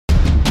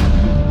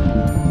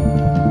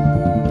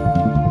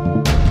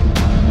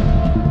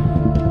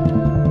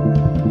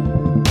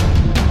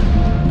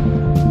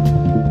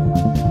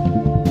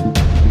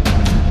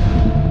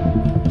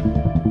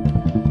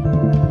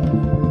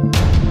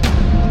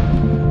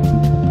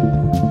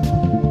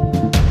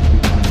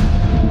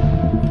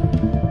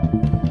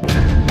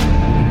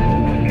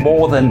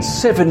More than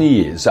 7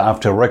 years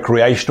after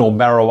recreational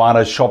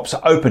marijuana shops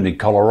opened in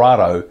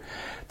Colorado,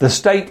 the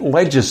state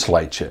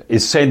legislature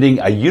is sending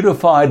a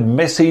unified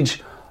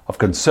message of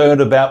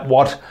concern about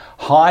what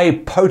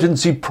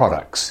high-potency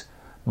products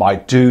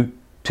might do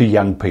to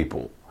young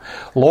people.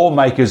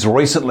 Lawmakers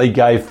recently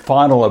gave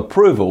final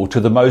approval to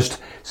the most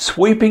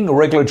sweeping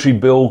regulatory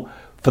bill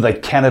for the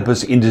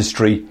cannabis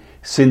industry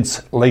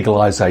since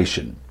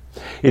legalisation.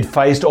 It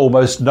faced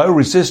almost no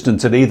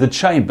resistance in either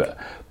chamber,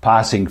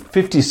 passing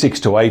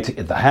 56-8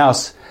 in the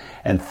House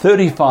and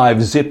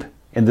 35-0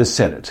 in the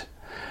Senate.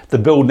 The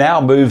bill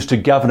now moves to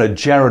Governor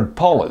Jared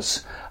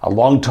Polis, a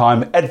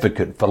longtime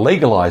advocate for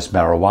legalised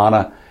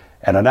marijuana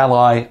and an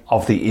ally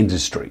of the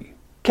industry.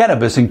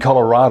 Cannabis in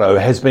Colorado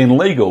has been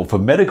legal for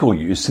medical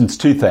use since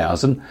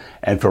 2000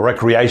 and for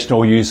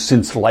recreational use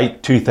since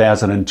late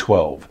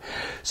 2012.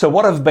 So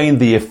what have been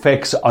the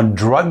effects on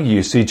drug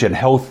usage and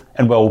health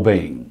and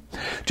well-being?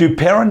 Do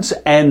parents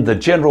and the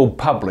general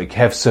public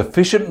have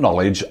sufficient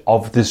knowledge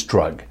of this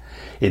drug,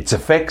 its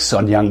effects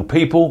on young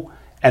people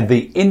and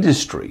the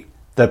industry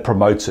that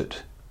promotes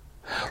it?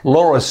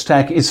 Laura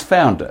Stack is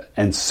founder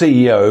and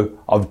CEO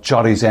of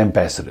Johnny's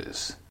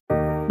Ambassadors.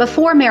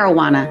 Before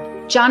marijuana,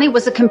 Johnny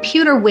was a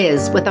computer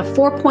whiz with a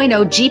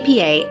 4.0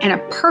 GPA and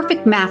a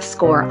perfect math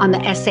score on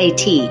the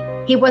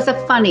SAT. He was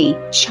a funny,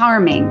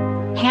 charming,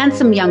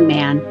 handsome young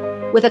man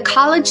with a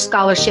college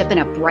scholarship and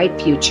a bright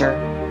future.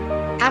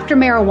 After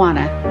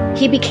marijuana,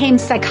 he became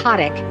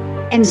psychotic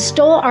and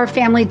stole our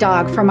family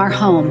dog from our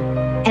home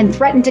and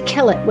threatened to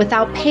kill it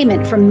without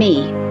payment from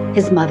me,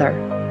 his mother.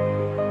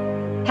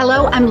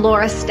 Hello, I'm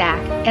Laura Stack,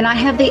 and I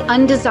have the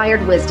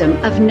undesired wisdom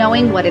of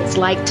knowing what it's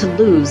like to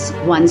lose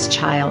one's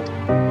child.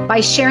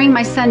 By sharing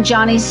my son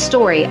Johnny's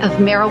story of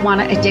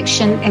marijuana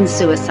addiction and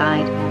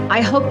suicide, I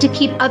hope to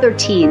keep other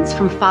teens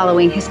from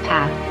following his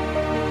path.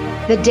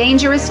 The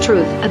dangerous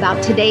truth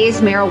about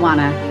today's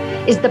marijuana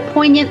is the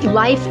poignant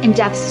life and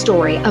death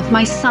story of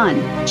my son,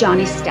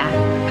 Johnny Stack,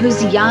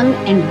 whose young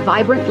and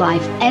vibrant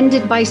life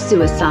ended by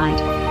suicide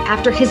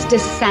after his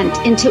descent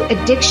into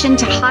addiction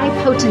to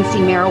high-potency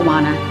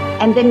marijuana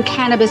and then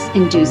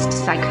cannabis-induced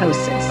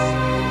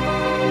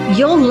psychosis.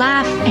 You'll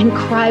laugh and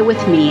cry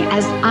with me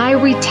as I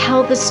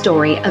retell the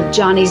story of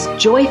Johnny's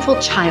joyful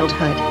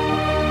childhood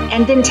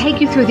and then take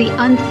you through the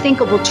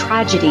unthinkable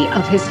tragedy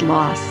of his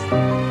loss.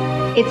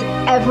 It's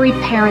every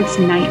parent's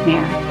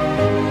nightmare.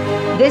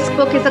 This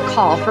book is a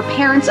call for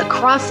parents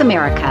across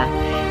America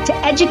to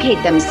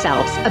educate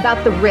themselves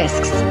about the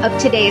risks of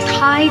today's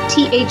high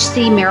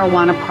THC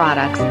marijuana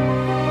products.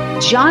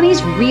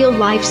 Johnny's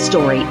real-life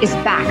story is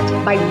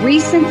backed by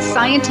recent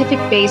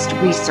scientific-based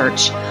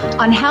research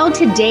on how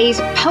today's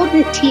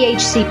potent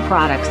THC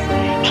products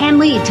can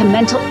lead to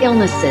mental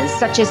illnesses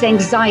such as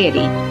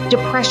anxiety,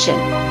 depression,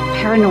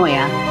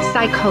 paranoia,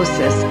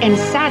 psychosis, and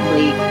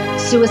sadly,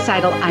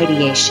 suicidal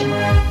ideation.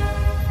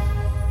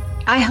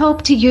 I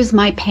hope to use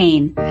my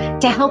pain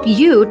to help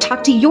you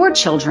talk to your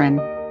children.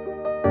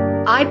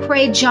 I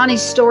pray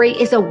Johnny's story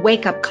is a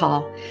wake-up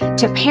call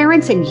to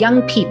parents and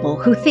young people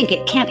who think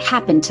it can't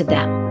happen to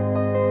them.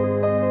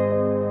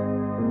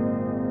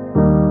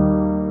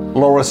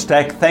 Laura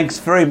Stack, thanks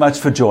very much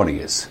for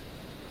joining us.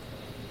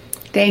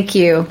 Thank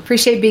you.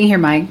 Appreciate being here,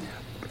 Mike.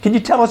 Can you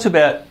tell us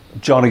about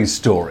Johnny's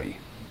story?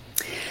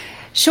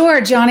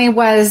 Sure. Johnny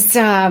was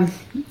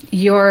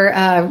your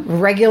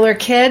regular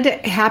kid,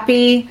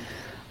 happy,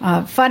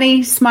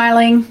 funny,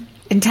 smiling,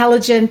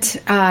 intelligent.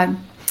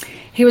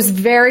 He was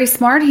very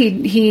smart.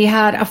 He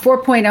had a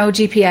 4.0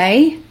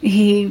 GPA.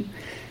 He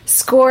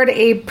scored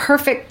a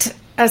perfect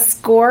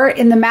score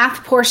in the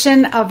math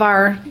portion of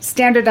our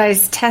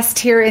standardized test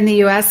here in the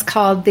U.S.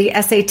 called the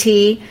SAT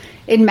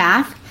in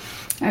math.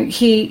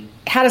 He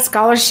had a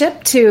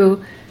scholarship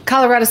to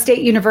Colorado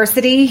State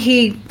University.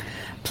 He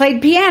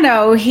played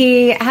piano.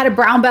 He had a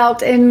brown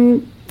belt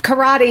in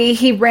karate.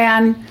 He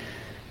ran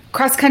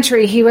cross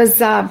country. He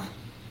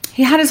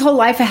had his whole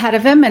life ahead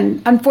of him,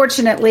 and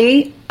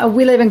unfortunately,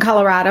 we live in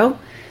Colorado,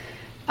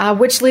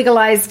 which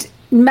legalized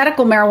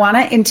medical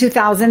marijuana in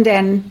 2000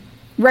 and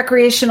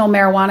recreational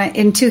marijuana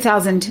in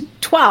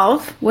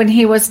 2012 when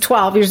he was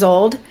 12 years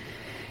old.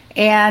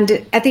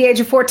 And at the age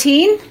of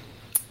 14,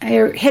 I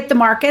hit the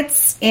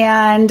markets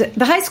and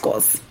the high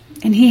schools.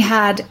 And he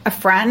had a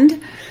friend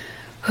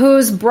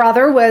whose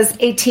brother was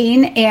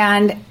 18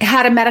 and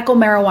had a medical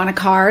marijuana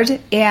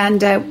card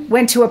and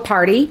went to a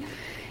party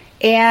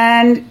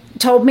and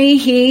told me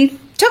he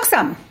took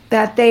some,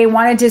 that they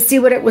wanted to see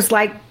what it was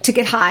like to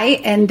get high,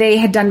 and they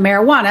had done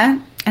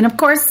marijuana. And of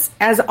course,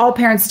 as all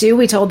parents do,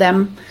 we told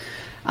them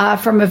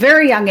from a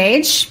very young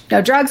age,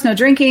 no drugs, no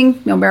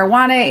drinking, no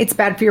marijuana, it's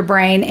bad for your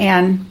brain.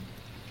 And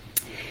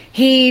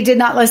he did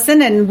not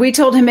listen, and we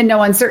told him in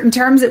no uncertain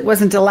terms it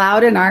wasn't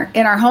allowed in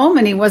our home,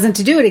 and he wasn't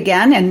to do it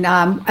again. And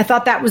I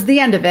thought that was the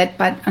end of it,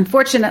 but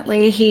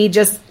unfortunately, he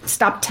just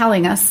stopped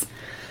telling us.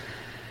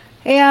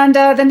 And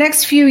the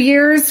next few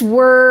years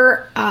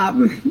were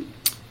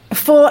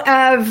full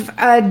of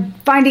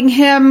finding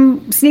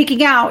him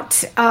sneaking out,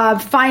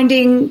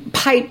 finding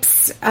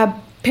pipes,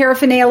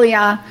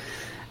 paraphernalia,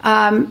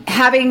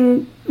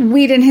 having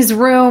weed in his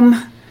room,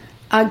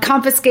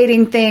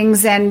 confiscating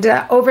things. And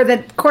over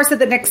the course of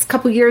the next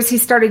couple years, he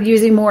started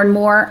using more and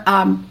more.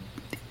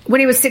 When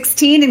he was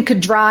 16 and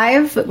could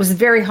drive, it was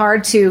very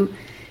hard to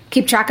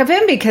keep track of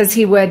him because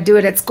he would do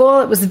it at school.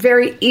 It was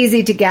very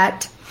easy to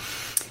get.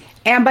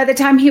 And by the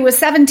time he was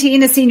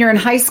 17, a senior in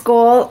high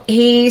school,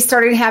 he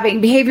started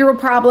having behavioral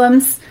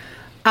problems.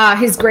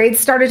 His grades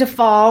started to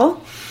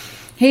fall.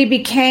 He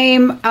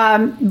became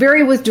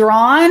very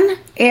withdrawn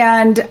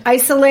and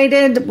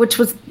isolated, which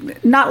was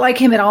not like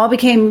him at all.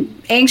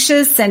 Became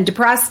anxious and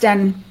depressed.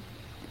 And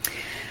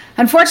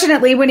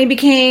unfortunately, when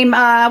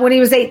he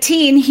was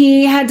 18,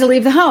 he had to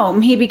leave the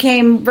home. He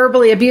became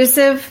verbally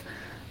abusive,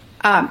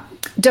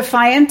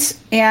 defiant,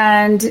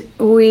 and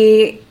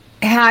we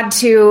had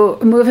to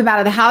move him out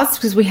of the house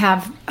because we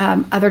have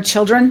other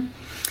children.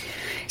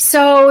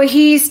 So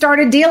he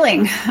started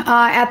dealing.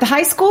 At the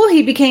high school,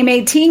 he became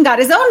 18, got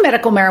his own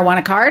medical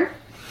marijuana card.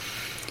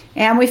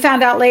 And we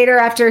found out later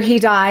after he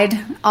died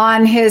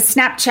on his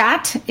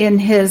Snapchat in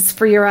his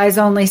For Your Eyes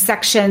Only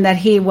section that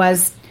he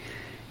was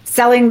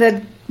selling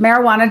the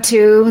marijuana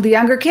to the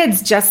younger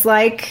kids, just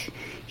like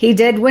he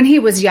did when he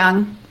was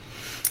young.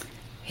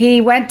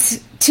 He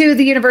went to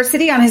the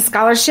university on his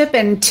scholarship,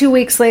 and 2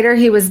 weeks later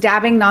he was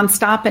dabbing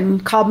nonstop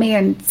and called me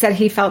and said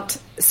he felt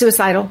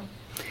suicidal.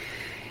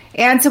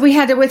 And so we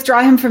had to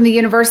withdraw him from the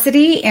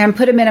university and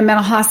put him in a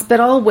mental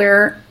hospital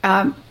where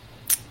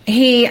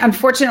he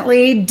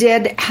unfortunately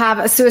did have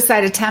a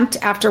suicide attempt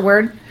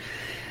afterward.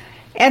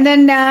 And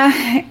then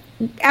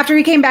after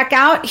he came back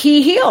out,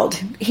 he healed.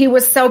 He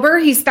was sober,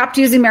 he stopped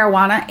using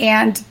marijuana,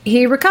 and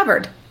he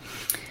recovered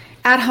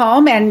at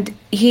home. And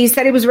he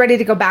said he was ready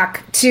to go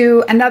back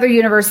to another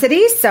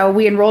university, so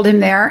we enrolled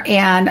him there.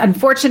 And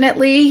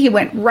unfortunately, he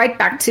went right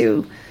back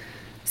to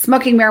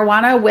smoking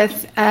marijuana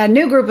with a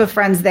new group of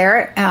friends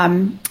there.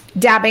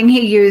 Dabbing,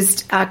 he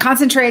used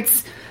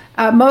concentrates,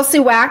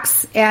 mostly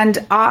wax, and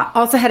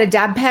also had a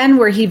dab pen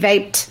where he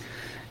vaped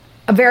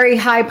a very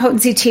high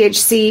potency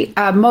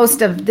THC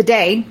most of the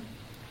day.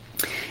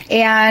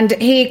 And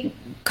he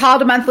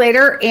called a month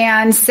later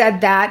and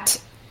said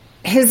that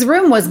his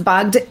room was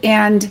bugged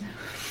and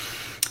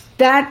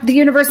that the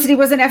university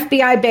was an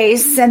FBI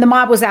base and the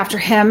mob was after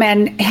him,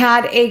 and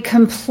had a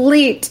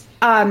complete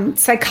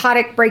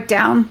psychotic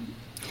breakdown.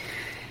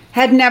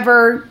 Had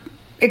never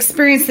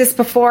experienced this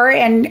before,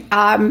 and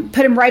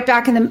put him right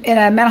back in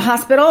a mental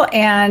hospital,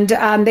 and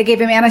they gave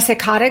him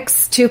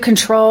antipsychotics to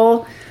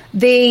control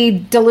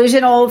the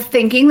delusional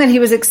thinking that he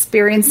was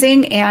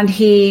experiencing, and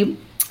he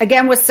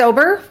again was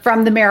sober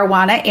from the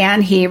marijuana,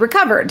 and he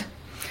recovered.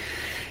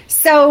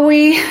 So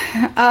we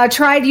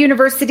tried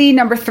university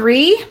number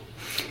 3,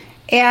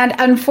 and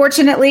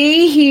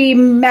unfortunately he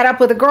met up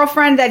with a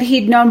girlfriend that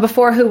he'd known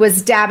before who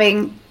was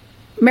dabbing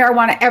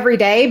marijuana every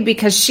day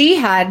because she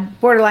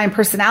had borderline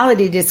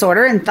personality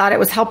disorder and thought it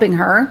was helping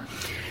her.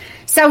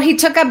 So he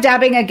took up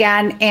dabbing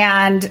again,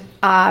 and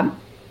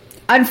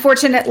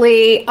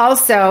unfortunately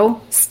also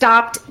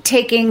stopped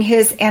taking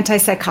his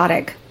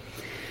antipsychotic.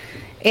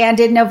 And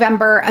in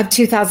November of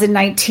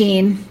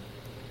 2019,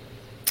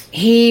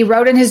 he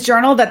wrote in his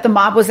journal that the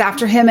mob was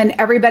after him and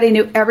everybody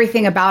knew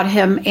everything about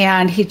him,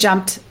 and he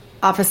jumped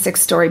off a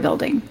 6-story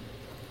building.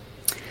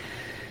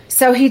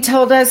 So he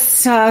told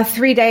us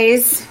 3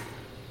 days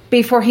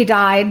before he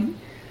died,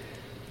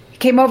 he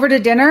came over to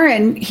dinner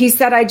and he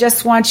said, "I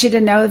just want you to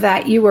know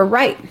that you were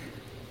right."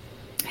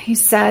 He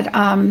said,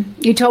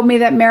 "You told me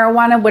that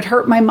marijuana would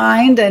hurt my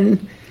mind,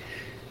 and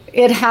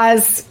it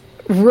has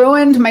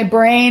ruined my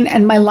brain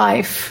and my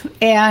life,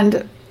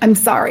 and I'm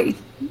sorry,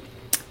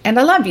 and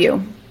I love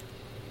you."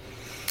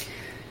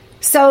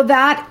 So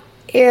that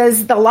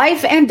is the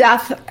life and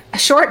death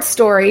short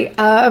story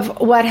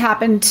of what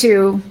happened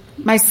to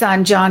my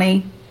son,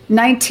 Johnny,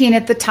 19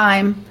 at the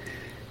time.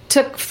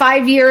 Took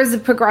 5 years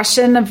of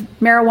progression of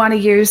marijuana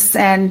use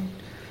and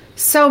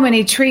so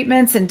many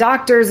treatments and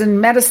doctors and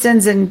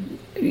medicines and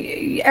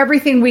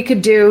everything we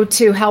could do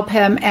to help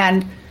him.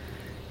 And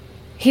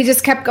he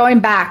just kept going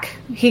back.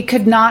 He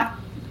could not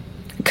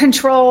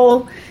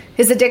control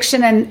his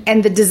addiction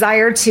and the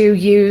desire to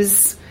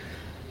use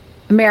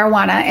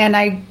marijuana. And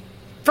I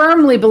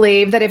firmly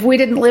believe that if we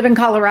didn't live in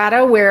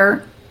Colorado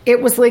where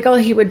it was legal,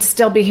 he would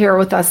still be here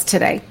with us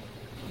today.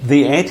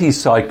 The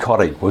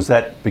antipsychotic, was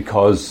that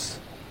because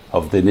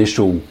of the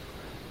initial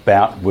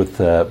bout with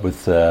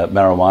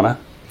marijuana?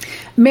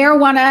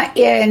 Marijuana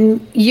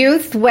in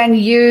youth, when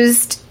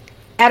used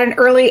at an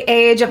early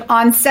age of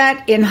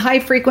onset in high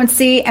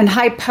frequency and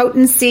high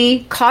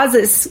potency,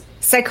 causes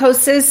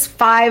psychosis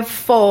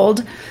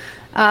 5-fold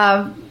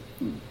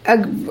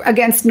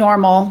against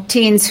normal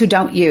teens who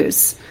don't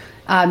use.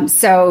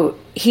 So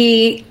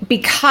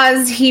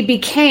because he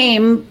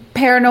became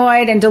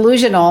paranoid and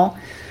delusional,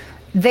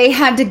 they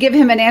had to give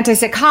him an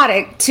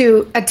antipsychotic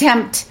to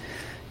attempt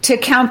to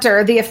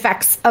counter the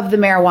effects of the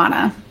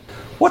marijuana.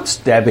 What's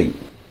dabbing?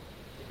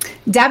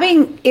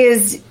 Dabbing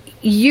is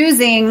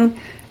using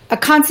a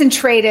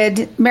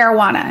concentrated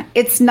marijuana.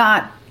 It's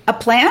not a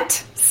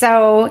plant.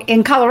 So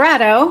in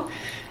Colorado,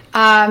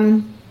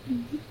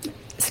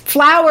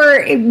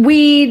 flower,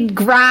 weed,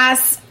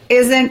 grass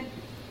isn't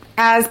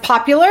as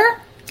popular.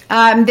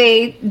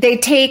 They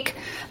take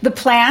the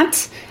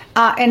plant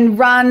and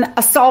run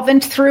a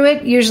solvent through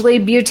it, usually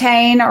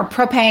butane or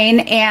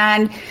propane,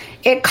 and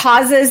it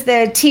causes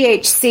the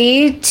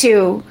THC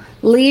to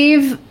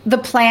leave the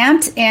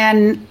plant,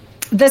 and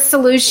the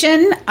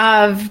solution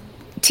of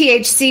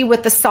THC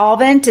with the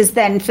solvent is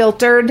then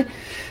filtered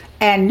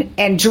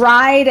and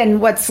dried,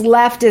 and what's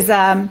left is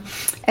a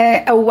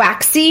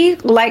waxy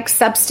like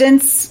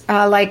substance,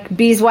 like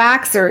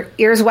beeswax or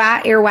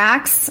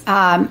earwax,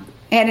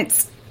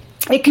 and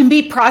it can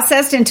be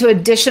processed into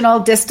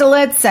additional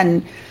distillates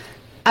and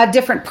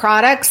different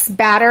products: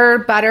 batter,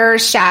 butter,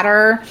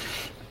 shatter.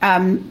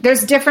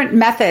 There's different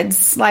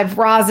methods, like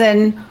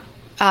rosin,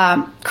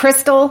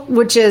 crystal,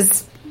 which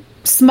is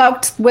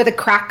smoked with a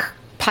crack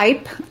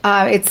pipe.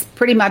 It's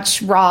pretty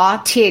much raw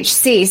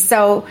THC.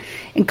 So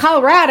in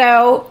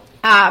Colorado,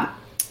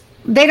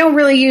 they don't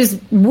really use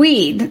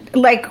weed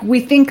like we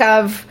think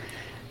of.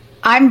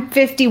 I'm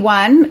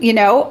 51,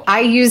 I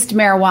used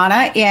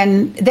marijuana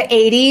in the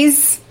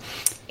 80s,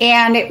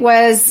 and it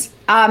was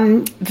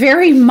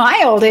very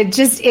mild. It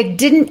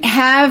didn't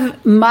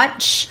have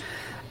much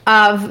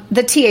of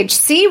the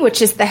THC,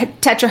 which is the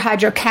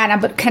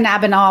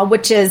tetrahydrocannabinol,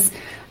 which is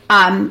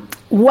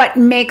what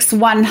makes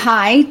one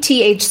high,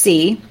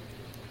 THC.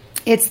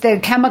 It's the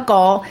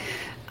chemical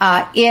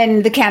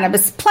in the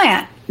cannabis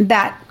plant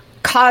that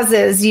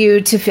causes you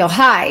to feel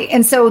high.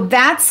 And so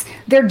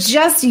they're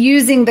just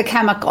using the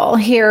chemical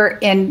here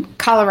in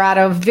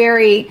Colorado.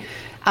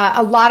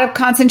 A lot of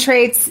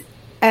concentrates,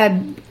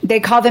 they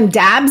call them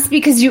dabs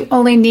because you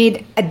only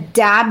need a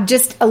dab,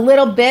 just a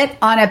little bit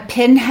on a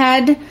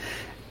pinhead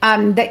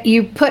that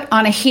you put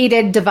on a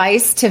heated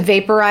device to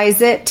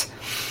vaporize it.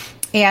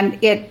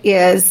 And it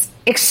is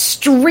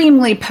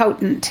extremely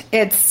potent.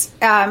 It's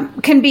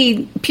can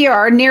be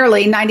pure,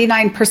 nearly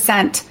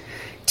 99%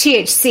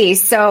 THC.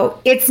 So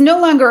it's no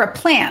longer a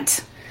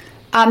plant.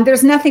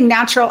 There's nothing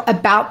natural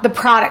about the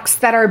products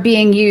that are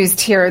being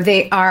used here.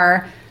 They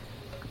are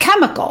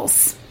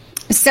chemicals.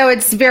 So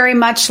it's very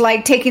much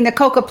like taking the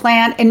coca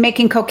plant and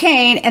making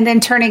cocaine and then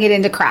turning it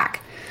into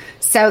crack.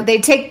 So they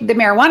take the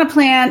marijuana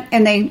plant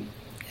and they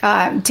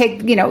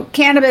take,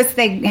 cannabis,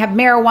 they have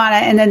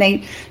marijuana, and then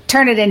they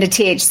turn it into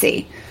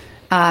THC.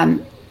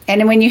 And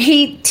when you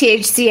heat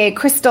THCA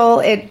crystal,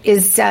 it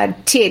is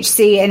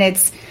THC, and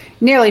it's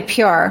nearly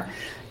pure.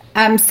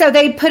 So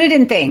they put it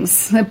in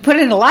things. They put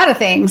it in a lot of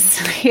things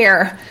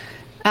here.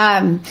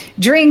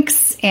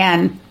 Drinks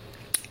and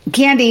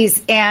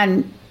candies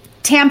and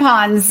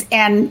tampons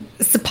and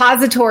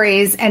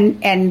suppositories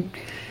and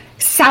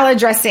salad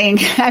dressing.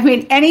 I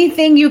mean,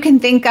 anything you can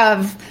think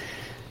of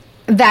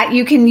that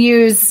you can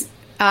use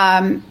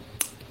to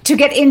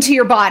get into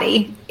your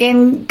body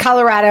in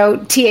Colorado,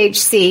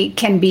 THC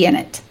can be in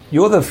it.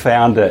 You're the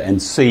founder and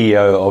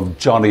CEO of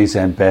Johnny's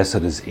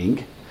Ambassadors,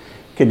 Inc.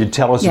 Can you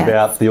tell us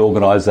about the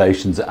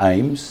organization's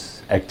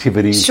aims,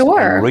 activities,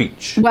 and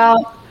reach?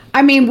 Well,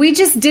 I mean, we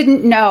just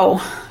didn't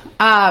know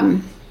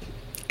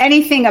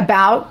anything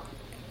about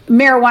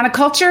marijuana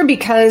culture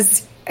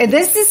because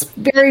this is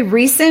very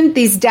recent.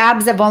 These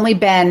dabs have only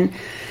been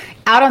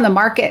out on the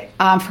market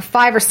for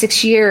 5 or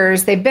 6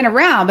 years. They've been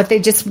around, but they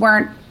just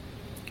weren't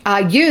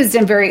used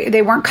and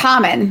they weren't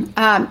common.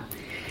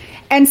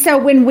 And so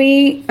when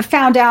we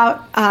found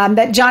out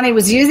that Johnny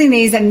was using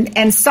these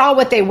and saw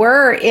what they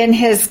were in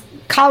his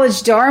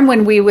college dorm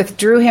when we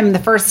withdrew him the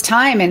first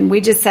time, and we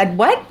just said,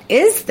 what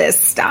is this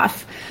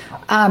stuff?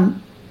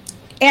 And,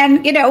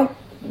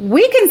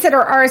 we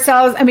consider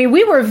ourselves,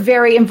 we were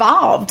very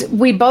involved.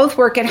 We both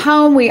work at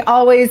home. We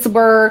always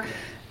were,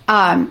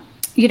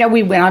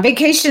 we went on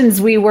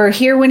vacations. We were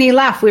here when he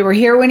left. We were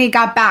here when he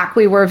got back.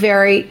 We were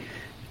very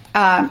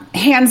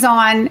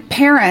hands-on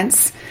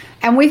parents.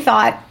 And we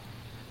thought,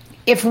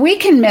 if we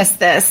can miss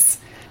this,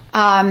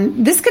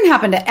 this can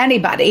happen to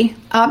anybody.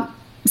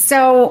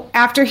 So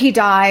after he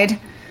died,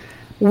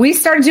 we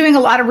started doing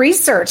a lot of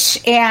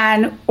research,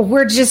 and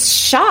we're just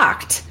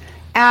shocked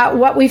at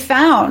what we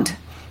found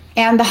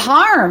and the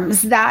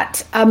harms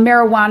that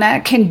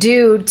marijuana can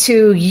do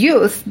to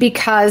youth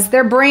because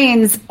their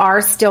brains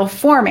are still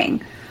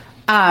forming.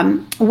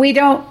 We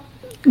don't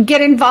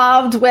get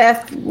involved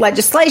with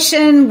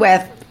legislation,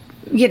 with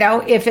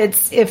if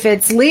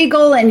it's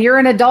legal and you're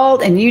an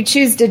adult and you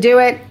choose to do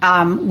it,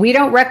 we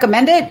don't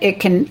recommend it. It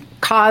can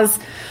cause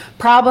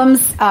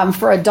problems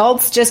for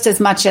adults just as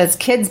much as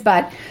kids,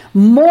 but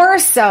more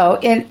so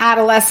in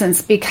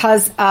adolescents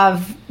because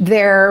of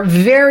their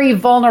very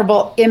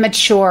vulnerable,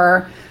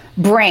 immature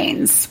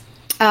brains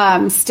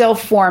still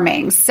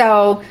forming.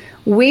 So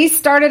we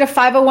started a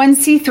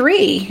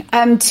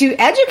 501c3 to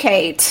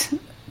educate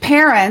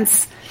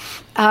parents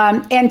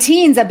and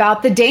teens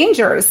about the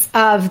dangers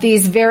of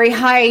these very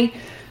high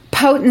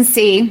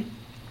potency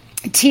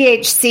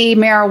THC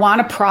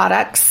marijuana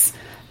products,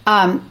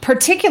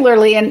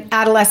 particularly in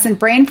adolescent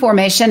brain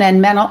formation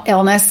and mental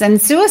illness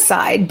and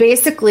suicide.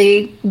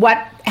 Basically, what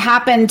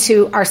happened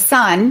to our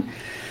son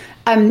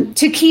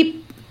to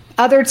keep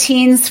other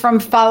teens from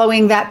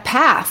following that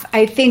path.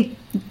 I think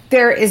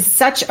there is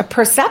such a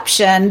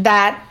perception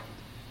that,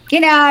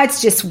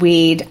 it's just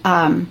weed.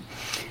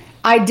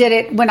 I did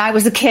it when I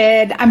was a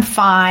kid. I'm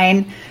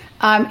fine.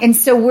 And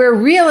so we're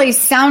really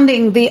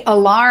sounding the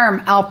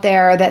alarm out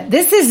there that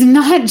this is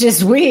not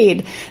just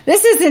weed.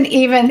 This isn't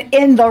even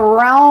in the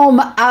realm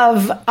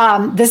of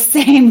the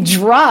same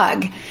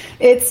drug.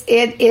 It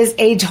is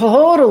a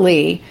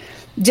totally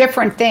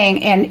different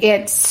thing, and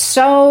it's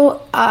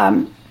so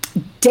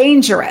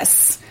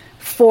dangerous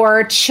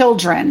for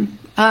children.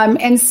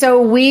 And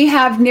so we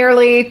have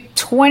nearly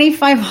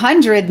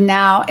 2,500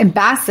 now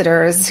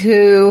ambassadors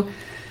who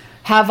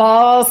have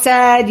all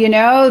said,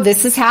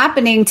 this is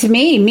happening to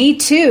me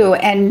too,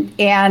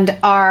 and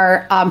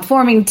are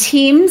forming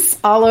teams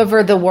all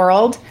over the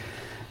world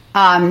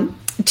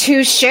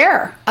to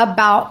share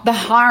about the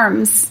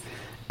harms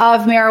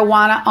of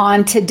marijuana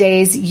on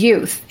today's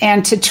youth,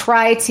 and to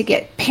try to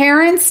get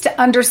parents to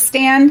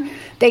understand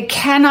they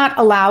cannot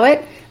allow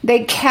it,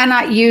 they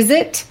cannot use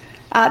it,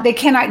 they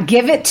cannot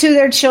give it to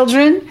their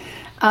children.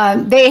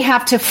 They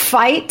have to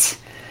fight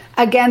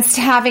against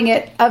having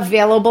it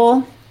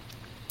available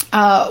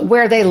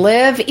where they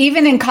live.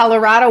 Even in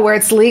Colorado, where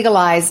it's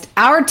legalized,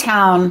 our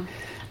town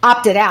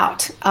opted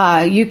out.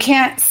 You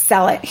can't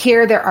sell it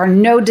here. There are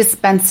no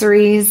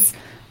dispensaries.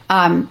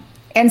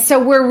 And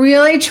so we're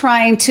really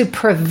trying to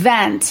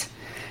prevent,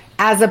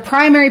 as a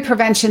primary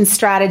prevention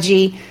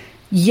strategy,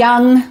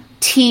 young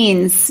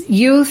teens,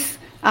 youth.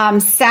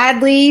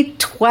 Sadly,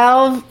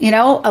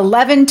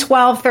 11,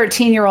 12,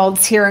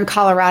 13-year-olds here in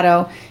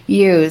Colorado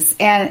use,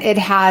 and it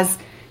has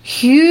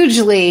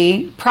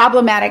hugely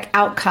problematic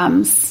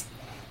outcomes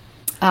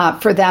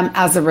for them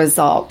as a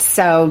result.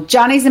 So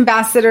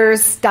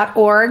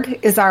johnny'sambassadors.org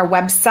is our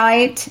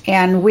website,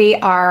 and we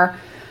are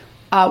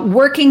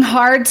working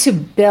hard to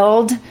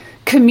build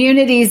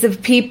communities of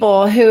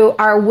people who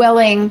are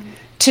willing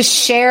to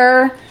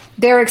share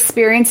their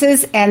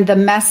experiences and the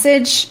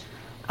message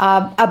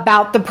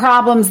about the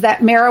problems that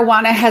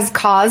marijuana has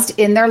caused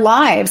in their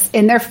lives,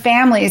 in their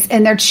families,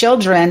 in their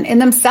children, in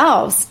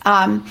themselves,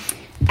 and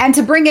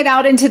to bring it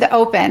out into the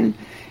open,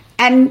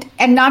 and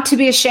not to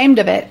be ashamed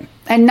of it,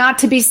 and not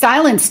to be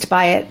silenced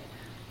by it,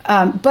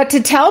 but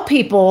to tell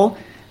people,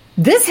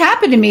 this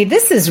happened to me,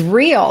 this is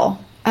real,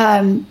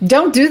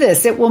 don't do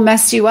this, it will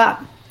mess you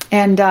up.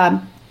 And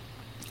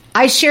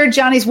I shared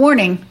Johnny's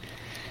warning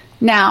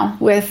now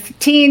with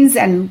teens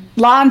and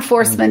law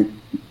enforcement,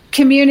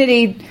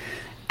 community,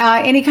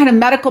 any kind of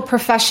medical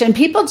profession.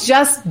 People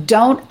just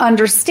don't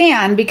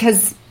understand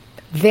because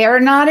they're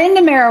not into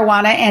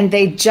marijuana, and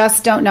they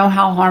just don't know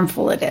how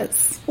harmful it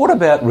is. What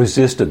about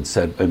resistance?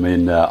 I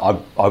mean,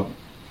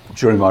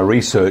 during my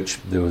research,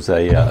 there was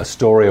a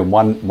story on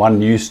one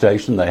news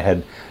station. They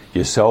had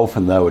yourself,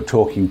 and they were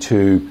talking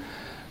to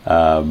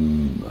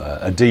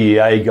a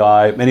DEA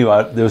guy.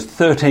 Anyway, there was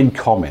 13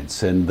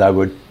 comments, and they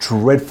were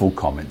dreadful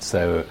comments.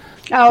 They were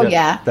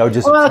they were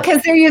just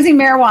because they're using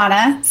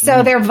marijuana,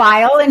 so they're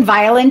vile and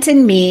violent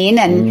and mean,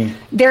 and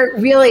they're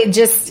really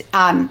just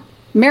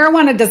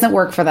marijuana doesn't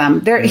work for them.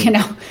 They're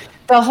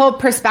the whole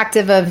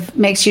perspective of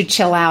makes you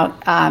chill out.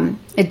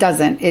 It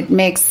doesn't. It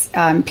makes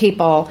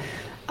people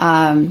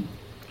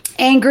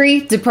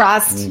angry,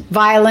 depressed,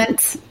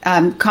 violent,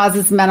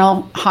 causes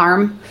mental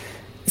harm.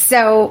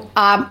 So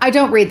I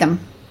don't read them.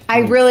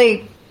 I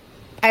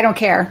don't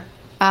care.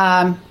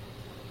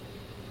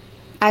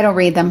 I don't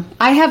read them.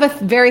 I have a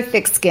very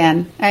thick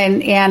skin,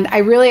 and I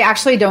really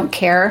actually don't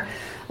care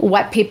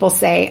what people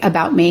say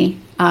about me.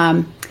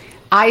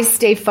 I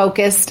stay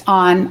focused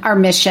on our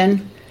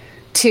mission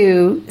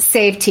to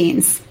save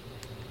teens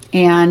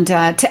and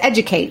to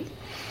educate.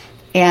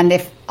 And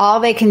if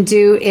all they can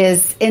do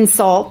is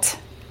insult,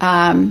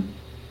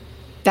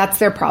 that's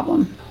their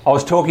problem. I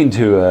was talking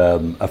to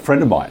a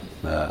friend of mine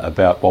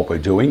about what we're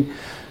doing,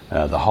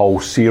 the whole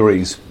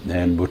series,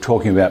 and we're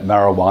talking about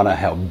marijuana,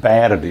 how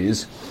bad it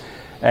is.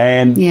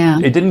 And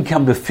it didn't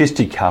come to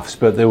fisticuffs,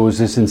 but there was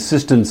this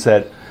insistence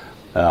that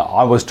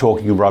I was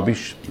talking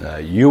rubbish,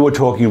 you were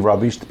talking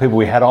rubbish, the people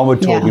we had on were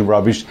talking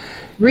rubbish.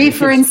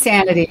 Reefer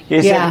insanity.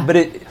 Yes, but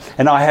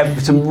and I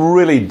have some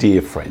really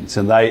dear friends,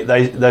 and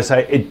they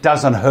say it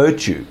doesn't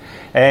hurt you.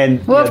 And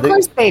of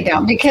course they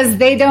don't, because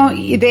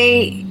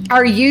they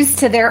are used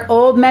to their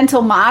old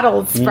mental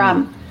models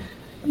from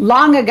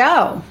long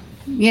ago.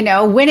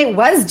 When it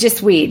was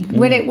just weed,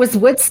 when it was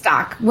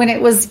Woodstock, when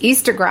it was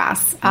Easter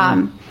grass.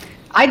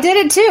 I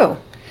did it too.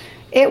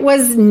 It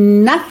was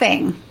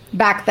nothing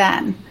back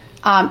then.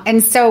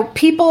 And so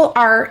people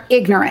are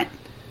ignorant.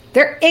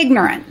 They're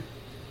ignorant.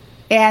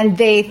 And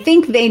they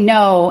think they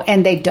know,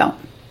 and they don't.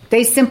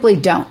 They simply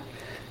don't.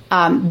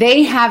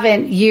 They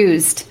haven't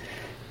used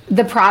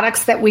the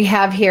products that we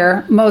have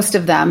here, most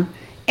of them.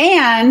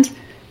 And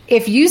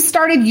if you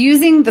started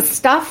using the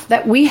stuff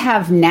that we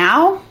have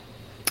now,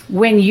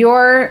 when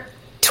you're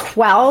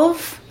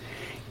 12,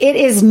 it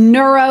is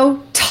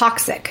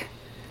neurotoxic.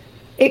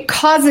 It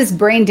causes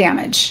brain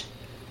damage.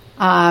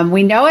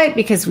 We know it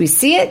because we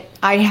see it.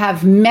 I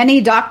have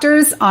many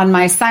doctors on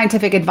my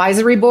scientific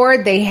advisory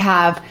board. They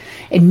have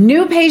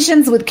new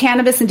patients with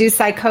cannabis-induced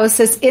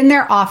psychosis in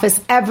their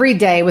office every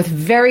day with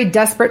very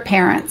desperate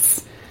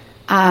parents,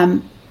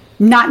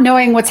 not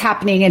knowing what's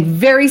happening and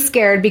very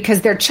scared because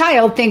their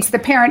child thinks the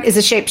parent is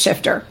a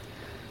shapeshifter.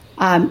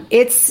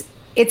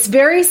 It's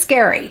very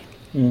scary.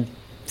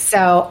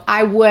 So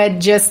I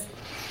would just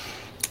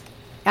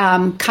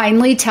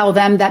kindly tell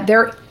them that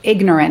they're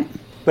ignorant.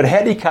 But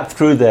how do you cut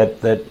through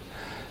that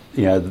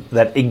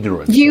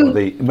ignorance?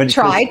 You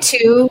try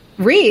to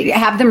read,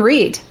 have them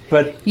read.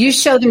 But you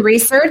show them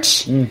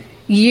research.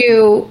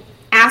 You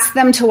ask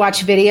them to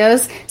watch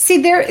videos.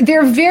 See,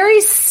 they're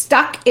very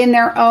stuck in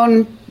their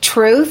own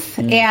truth,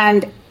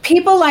 and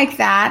people like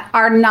that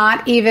are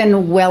not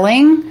even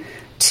willing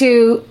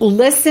to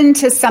listen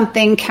to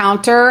something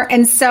counter.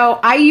 And so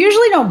I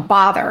usually don't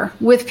bother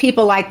with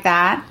people like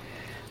that.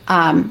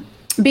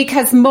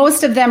 Because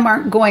most of them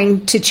aren't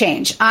going to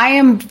change. I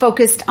am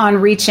focused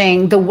on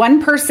reaching the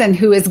one person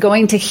who is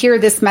going to hear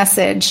this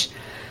message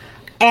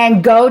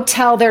and go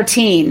tell their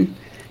teen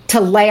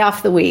to lay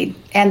off the weed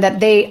and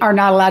that they are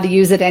not allowed to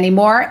use it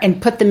anymore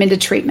and put them into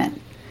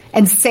treatment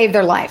and save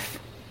their life.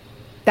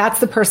 That's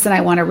the person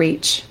I want to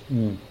reach.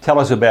 Tell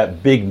us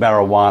about Big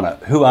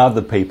Marijuana. Who are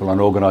the people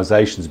and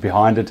organizations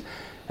behind it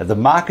and the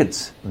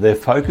markets they're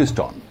focused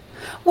on?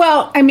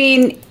 Well, I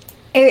mean,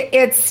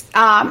 it's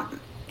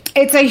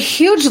a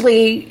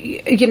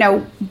hugely,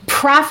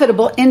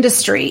 profitable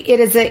industry.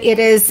 It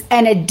is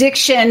an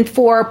addiction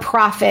for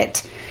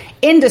profit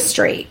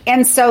industry.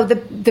 And so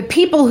the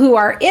people who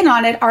are in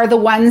on it are the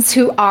ones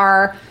who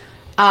are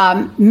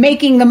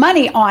making the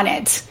money on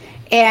it.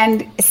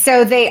 And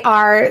so they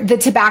are the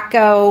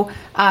tobacco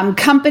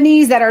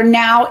companies that are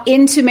now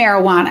into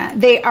marijuana.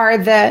 They are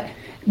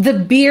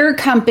the beer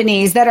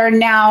companies that are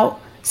now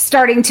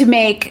starting to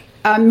make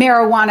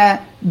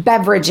marijuana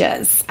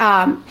beverages.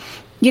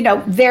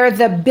 They're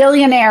the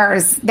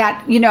billionaires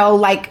that,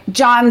 like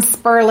John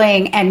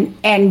Sperling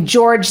and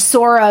George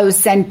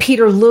Soros and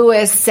Peter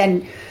Lewis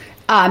and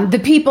the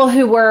people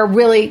who were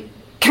really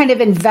kind of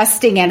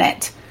investing in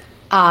it.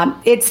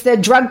 It's the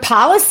Drug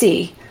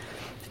Policy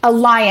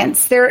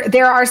Alliance.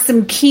 There are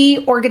some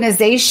key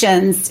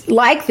organizations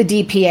like the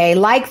DPA,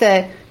 like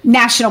the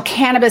National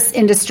Cannabis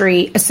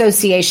Industry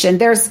Association.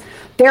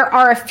 There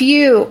are a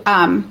few,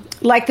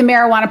 like the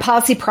Marijuana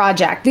Policy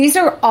Project. These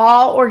are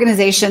all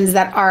organizations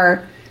that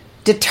are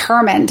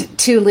determined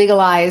to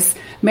legalize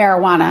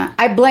marijuana.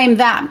 I blame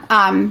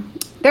them.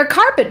 They're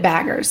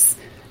carpetbaggers.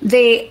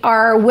 They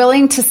are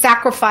willing to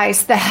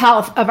sacrifice the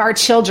health of our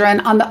children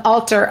on the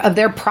altar of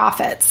their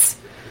profits.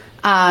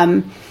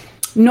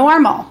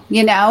 Normal,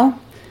 Hugh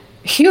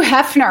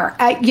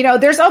Hefner,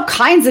 there's all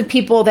kinds of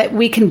people that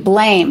we can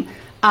blame.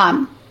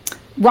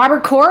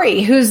 Robert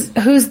Corey, who's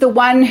the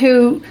one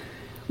who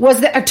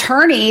was the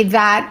attorney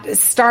that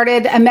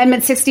started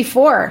Amendment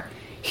 64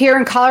 here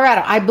in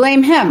Colorado. I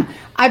blame him.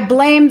 I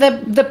blame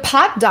the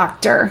pot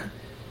doctor,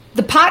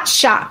 the pot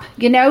shop,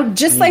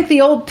 just like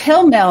the old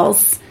pill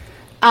mills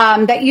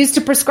that used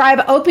to prescribe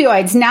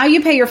opioids. Now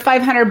you pay your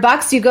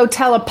 $500, you go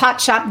tell a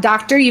pot shop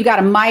doctor you got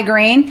a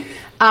migraine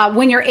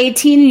when you're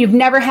 18 and you've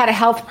never had a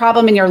health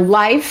problem in your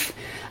life,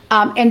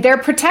 and they're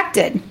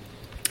protected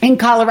in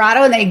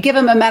Colorado, and they give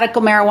them a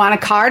medical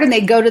marijuana card, and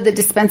they go to the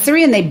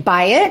dispensary and they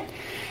buy it.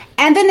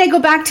 And then they go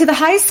back to the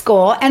high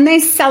school and they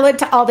sell it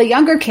to all the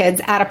younger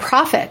kids at a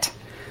profit.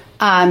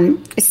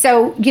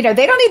 So, they don't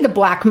need the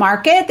black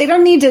market. They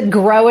don't need to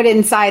grow it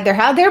inside their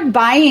house. They're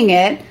buying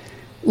it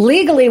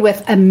legally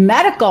with a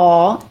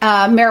medical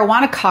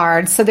marijuana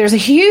card. So there's a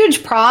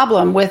huge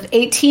problem with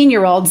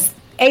 18-year-olds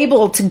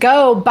able to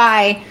go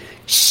buy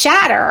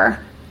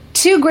shatter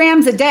 2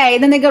 grams a day.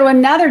 Then they go to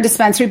another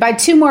dispensary, buy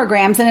 2 more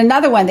grams, and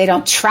another one. They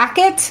don't track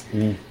it.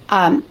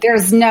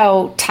 There's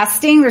no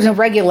testing. There's no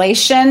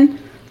regulation.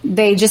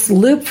 They just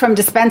loop from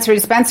dispensary to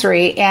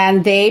dispensary,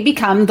 and they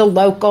become the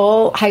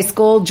local high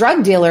school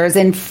drug dealers.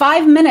 In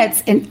 5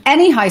 minutes in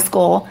any high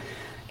school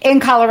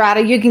in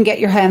Colorado, you can get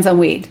your hands on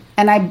weed.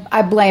 And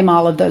I blame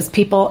all of those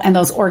people and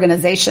those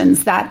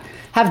organizations that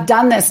have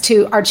done this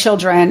to our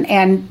children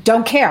and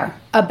don't care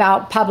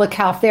about public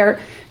health.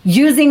 They're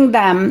using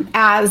them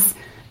as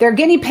their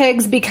guinea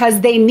pigs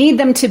because they need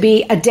them to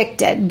be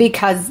addicted,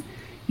 because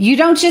you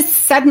don't just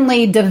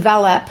suddenly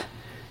develop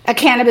a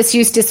cannabis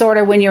use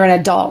disorder when you're an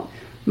adult.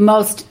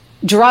 Most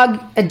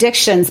drug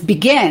addictions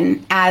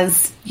begin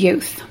as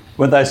youth.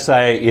 When they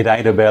say it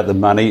ain't about the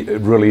money,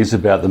 it really is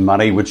about the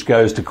money, which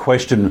goes to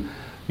question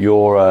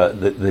your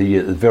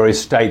the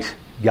various state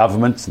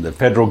governments and the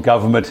federal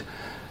government.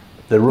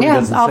 There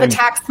really the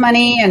tax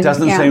money. And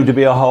doesn't seem to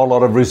be a whole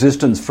lot of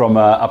resistance from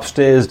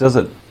upstairs, does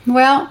it?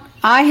 Well,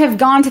 I have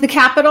gone to the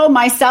Capitol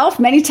myself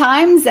many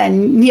times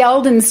and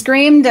yelled and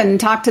screamed and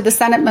talked to the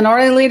Senate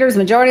minority leaders,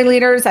 majority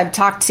leaders. I've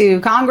talked to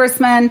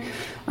congressmen,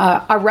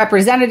 our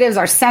representatives,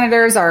 our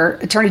senators, our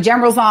attorney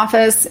general's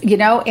office,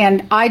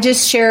 and I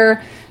just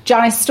share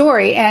Johnny's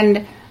story.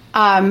 And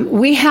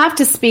we have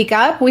to speak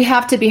up. We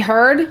have to be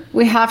heard.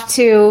 We have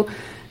to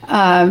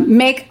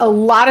make a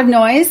lot of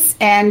noise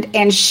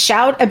and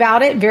shout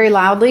about it very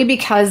loudly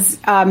because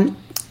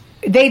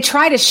they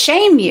try to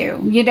shame you.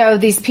 You know,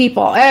 these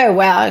people. Oh,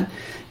 well,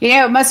 you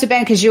know, it must have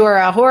been because you were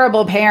a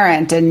horrible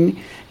parent, and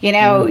you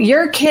know,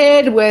 your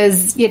kid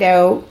was, you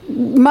know,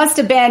 must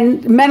have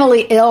been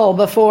mentally ill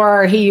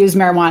before he used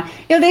marijuana.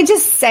 You know, they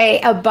just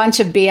say a bunch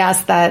of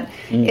BS that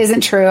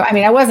isn't true. I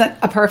mean, I wasn't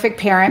a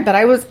perfect parent, but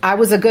I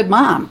was a good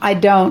mom. I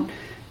don't,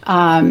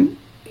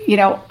 you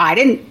know, I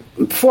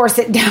didn't force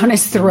it down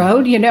his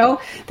throat. You know,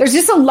 there's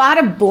just a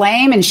lot of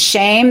blame and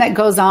shame that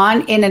goes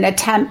on in an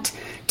attempt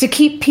to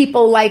keep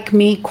people like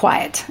me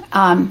quiet.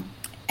 And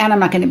I'm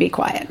not going to be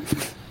quiet.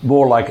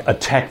 More like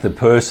attack the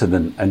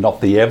person and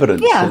not the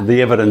evidence. Yeah.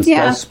 The evidence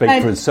does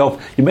speak for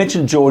itself. You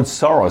mentioned George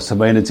Soros. I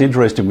mean, it's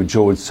interesting with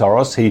George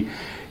Soros. He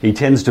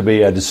tends to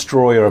be a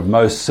destroyer of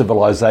most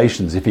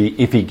civilizations if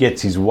he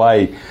gets his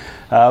way.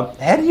 How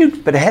do you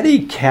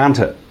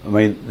counter? I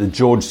mean, the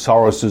George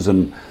Soroses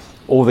and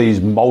all these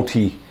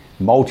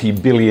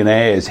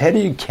multi-billionaires. How do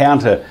you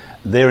counter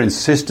their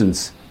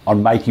insistence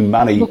on making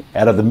money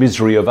out of the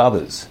misery of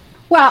others?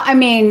 Well, I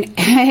mean,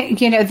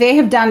 you know, they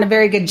have done a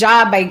very good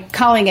job by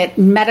calling it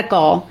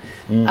medical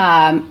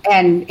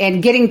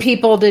and getting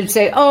people to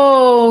say,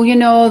 oh, you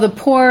know, the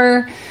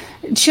poor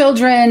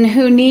children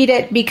who need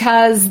it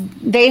because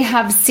they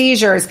have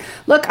seizures.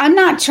 Look, I'm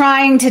not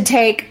trying to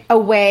take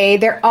away.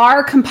 There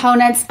are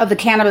components of the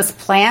cannabis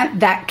plant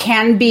that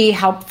can be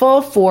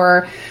helpful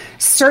for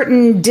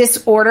certain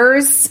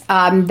disorders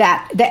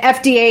that the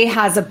FDA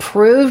has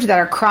approved that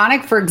are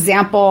chronic, for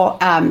example,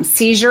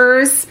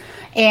 seizures,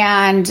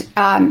 and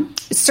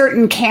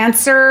certain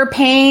cancer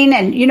pain.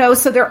 And, you know,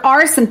 so there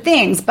are some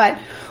things. But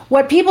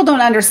what people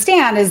don't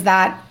understand is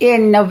that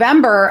in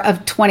November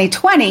of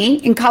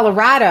 2020 in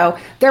Colorado,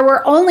 there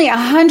were only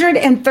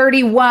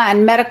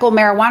 131 medical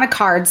marijuana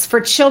cards for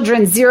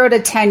children 0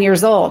 to 10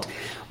 years old.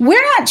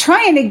 We're not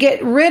trying to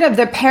get rid of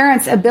the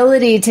parents'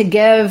 ability to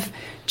give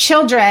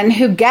children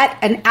who get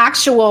an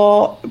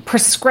actual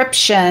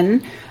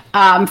prescription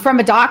from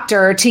a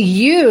doctor to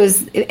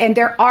use, and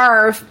there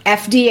are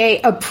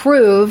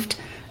FDA-approved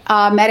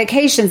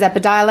medications,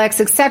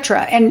 Epidiolex,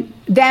 etc. And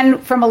then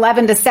from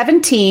 11 to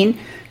 17,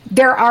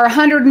 there are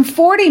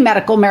 140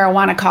 medical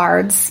marijuana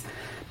cards.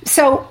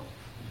 So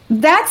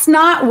that's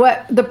not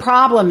what the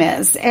problem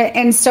is.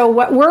 And so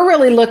what we're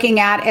really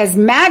looking at is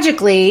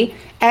magically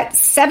at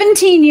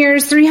 17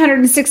 years,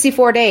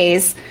 364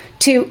 days,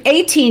 to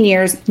 18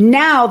 years,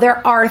 now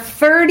there are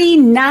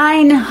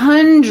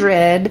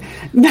 3,900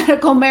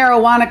 medical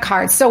marijuana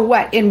cards. So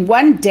what, in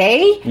one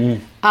day,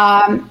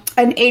 an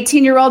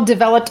 18-year-old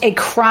developed a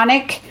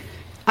chronic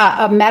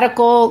a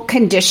medical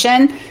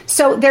condition.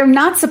 So they're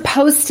not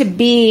supposed to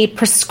be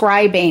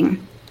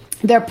prescribing.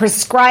 They're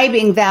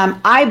prescribing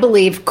them, I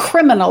believe,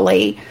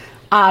 criminally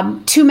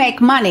to make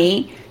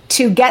money,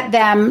 to get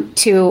them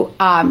to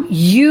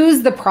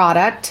use the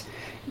product,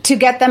 to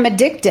get them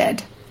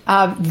addicted.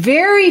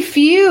 Very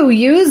few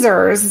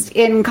users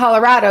in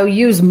Colorado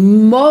use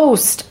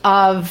most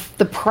of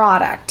the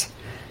product.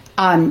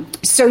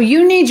 So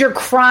you need your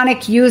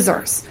chronic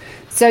users.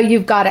 So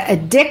you've got to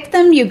addict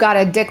them, you've got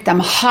to addict them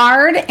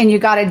hard, and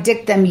you've got to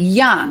addict them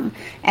young.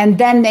 And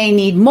then they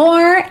need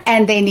more,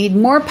 and they need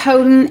more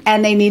potent,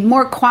 and they need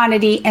more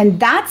quantity,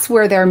 and that's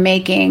where they're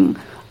making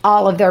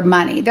all of their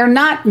money. They're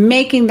not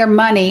making their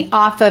money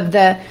off of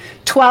the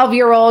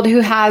 12-year-old who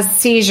has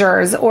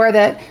seizures or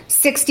the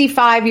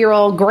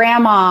 65-year-old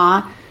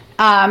grandma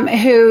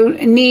who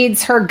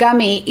needs her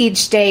gummy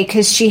each day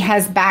because she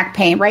has back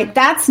pain, right?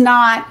 That's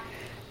not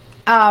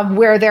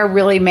where they're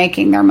really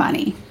making their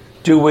money.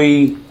 Do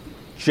we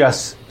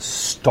just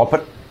stop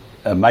it,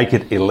 make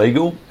it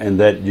illegal, and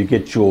that you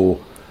get your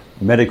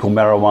medical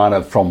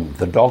marijuana from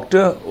the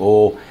doctor,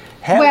 or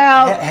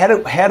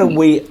how do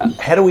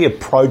we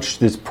approach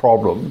this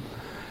problem?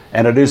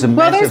 And it is a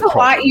massive there's a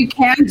problem. lot you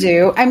can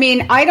do. I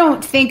mean, I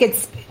don't think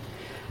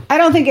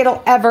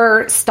it'll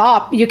ever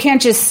stop. You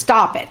can't just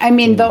stop it. I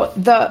mean,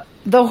 the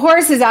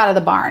horse is out of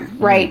the barn,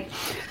 right?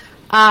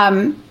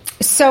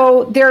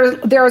 So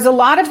there's a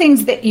lot of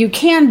things that you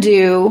can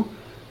do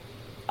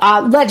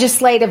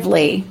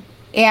legislatively.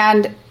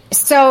 And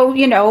so,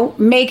 you know,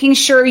 making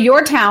sure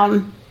your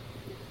town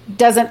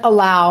doesn't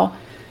allow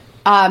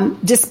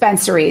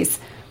dispensaries,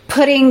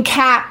 putting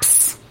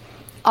caps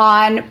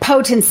on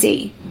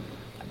potency,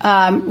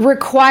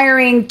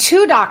 requiring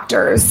 2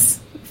 doctors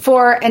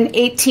for an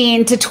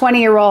 18 to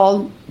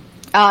 20-year-old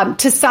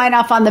to sign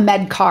off on the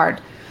med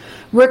card,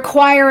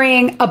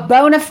 requiring a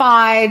bona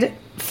fide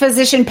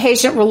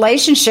physician-patient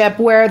relationship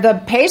where the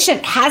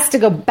patient has to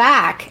go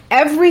back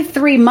every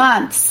 3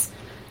 months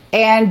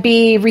and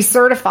be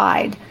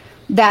recertified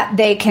that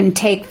they can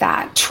take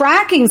that.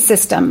 Tracking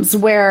systems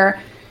where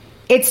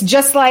it's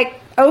just like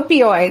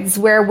opioids,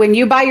 where when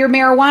you buy your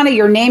marijuana,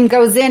 your name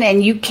goes in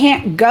and you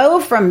can't go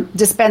from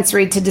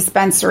dispensary to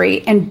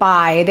dispensary and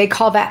buy. They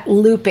call that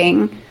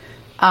looping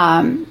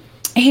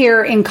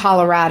here in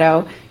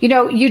Colorado. You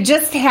know, you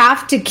just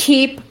have to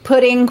keep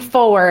putting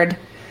forward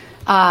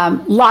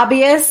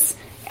lobbyists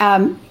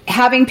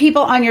having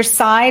people on your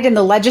side in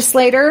the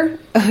legislature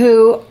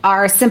who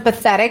are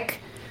sympathetic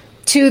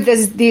to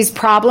these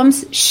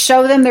problems,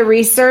 show them the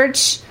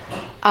research,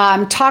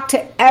 talk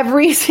to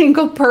every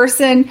single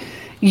person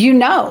you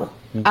know,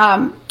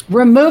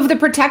 remove the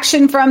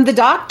protection from the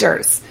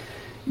doctors,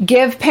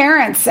 give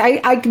parents,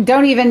 I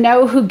don't even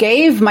know who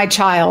gave my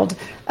child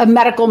a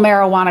medical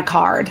marijuana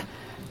card,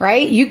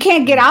 right? You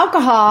can't get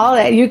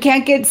alcohol, you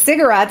can't get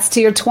cigarettes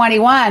till you're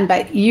 21,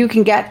 but you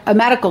can get a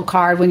medical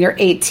card when you're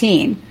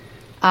 18.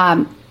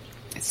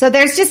 So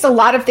there's just a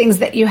lot of things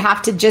that you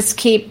have to just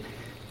keep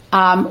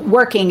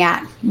working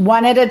at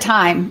one at a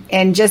time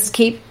and just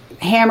keep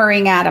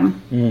hammering at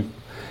them.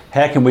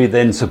 How can we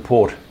then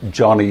support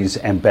Johnny's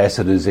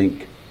Ambassadors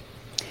Inc.?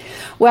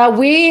 Well,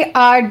 we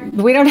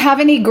don't have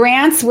any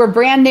grants. We're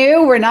brand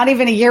new. We're not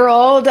even a year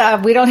old.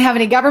 We don't have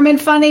any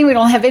government funding. We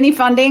don't have any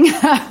funding.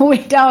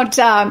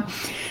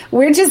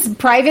 We're just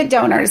private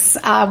donors.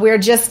 We're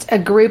just a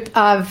group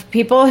of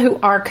people who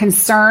are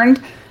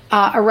concerned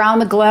around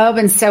the globe,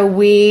 and so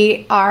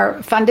we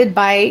are funded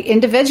by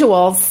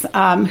individuals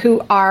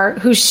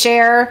who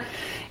share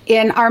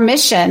in our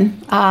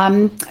mission.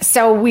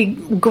 So we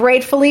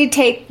gratefully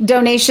take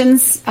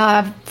donations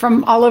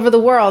from all over the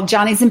world.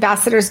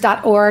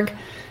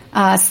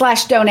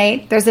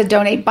 Johnny'sAmbassadors.org/donate. There's a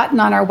donate button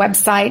on our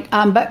website.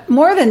 But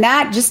more than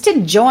that, just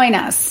to join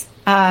us,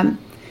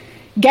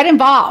 get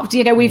involved.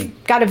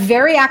 We've got a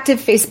very active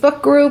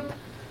Facebook group.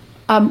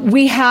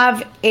 We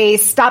have a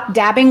Stop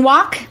Dabbing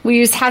Walk. We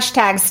use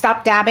hashtag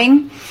Stop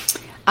Dabbing.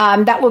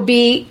 That will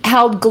be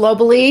held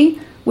globally.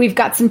 We've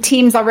got some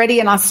teams already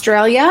in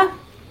Australia,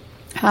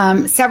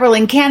 several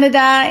in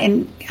Canada,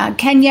 in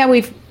Kenya.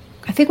 I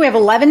think we have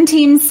 11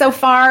 teams so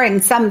far,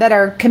 and some that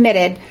are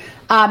committed.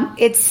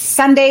 It's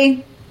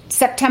Sunday,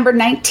 September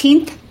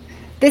 19th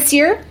this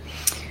year.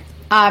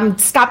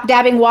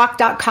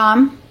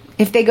 StopDabbingWalk.com.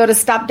 If they go to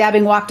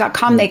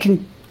StopDabbingWalk.com, they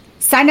can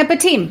sign up a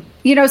team.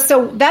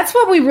 So that's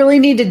what we really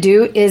need to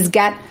do, is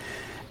get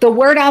the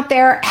word out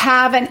there,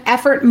 have an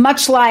effort,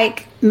 much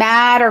like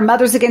MADD or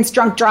Mothers Against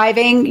Drunk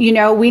Driving.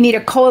 We need a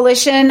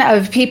coalition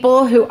of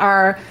people who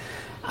are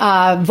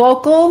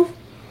vocal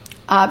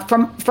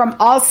from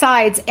all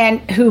sides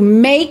and who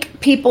make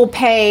people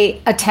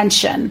pay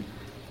attention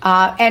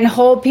and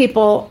hold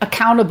people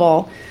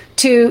accountable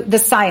to the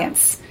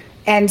science,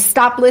 and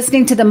stop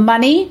listening to the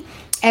money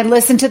and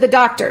listen to the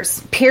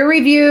doctors.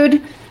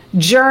 Peer-reviewed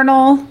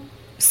journal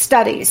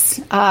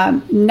studies,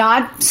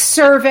 not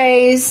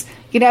surveys,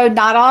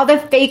 not all the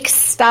fake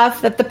stuff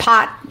that the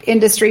pot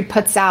industry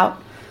puts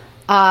out.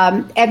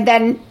 And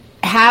then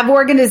have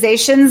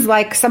organizations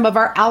like some of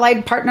our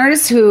allied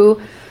partners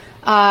who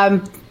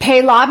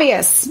pay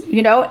lobbyists,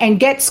 and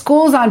get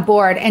schools on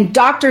board and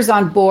doctors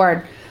on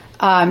board,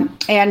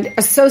 and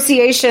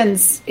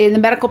associations in the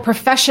medical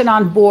profession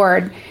on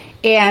board,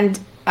 and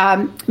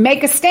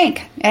make a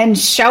stink and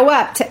show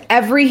up to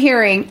every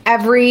hearing,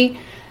 every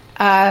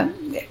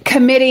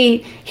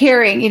committee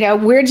hearing.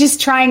 We're just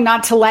trying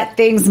not to let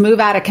things move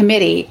out of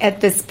committee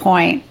at this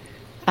point.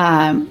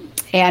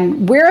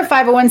 And we're a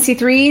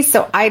 501c3,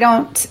 so I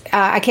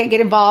can't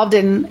get involved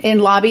in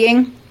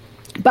lobbying,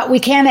 but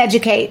we can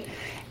educate,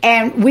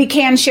 and we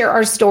can share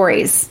our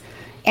stories,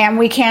 and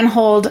we can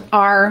hold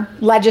our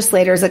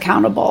legislators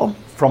accountable.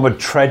 From a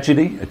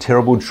tragedy, a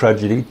terrible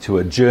tragedy, to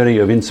a journey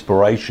of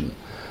inspiration.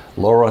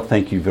 Laura,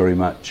 thank you very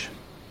much.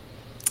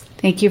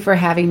 Thank you for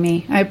having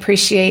me. I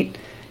appreciate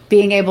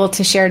being able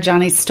to share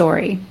Johnny's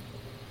story.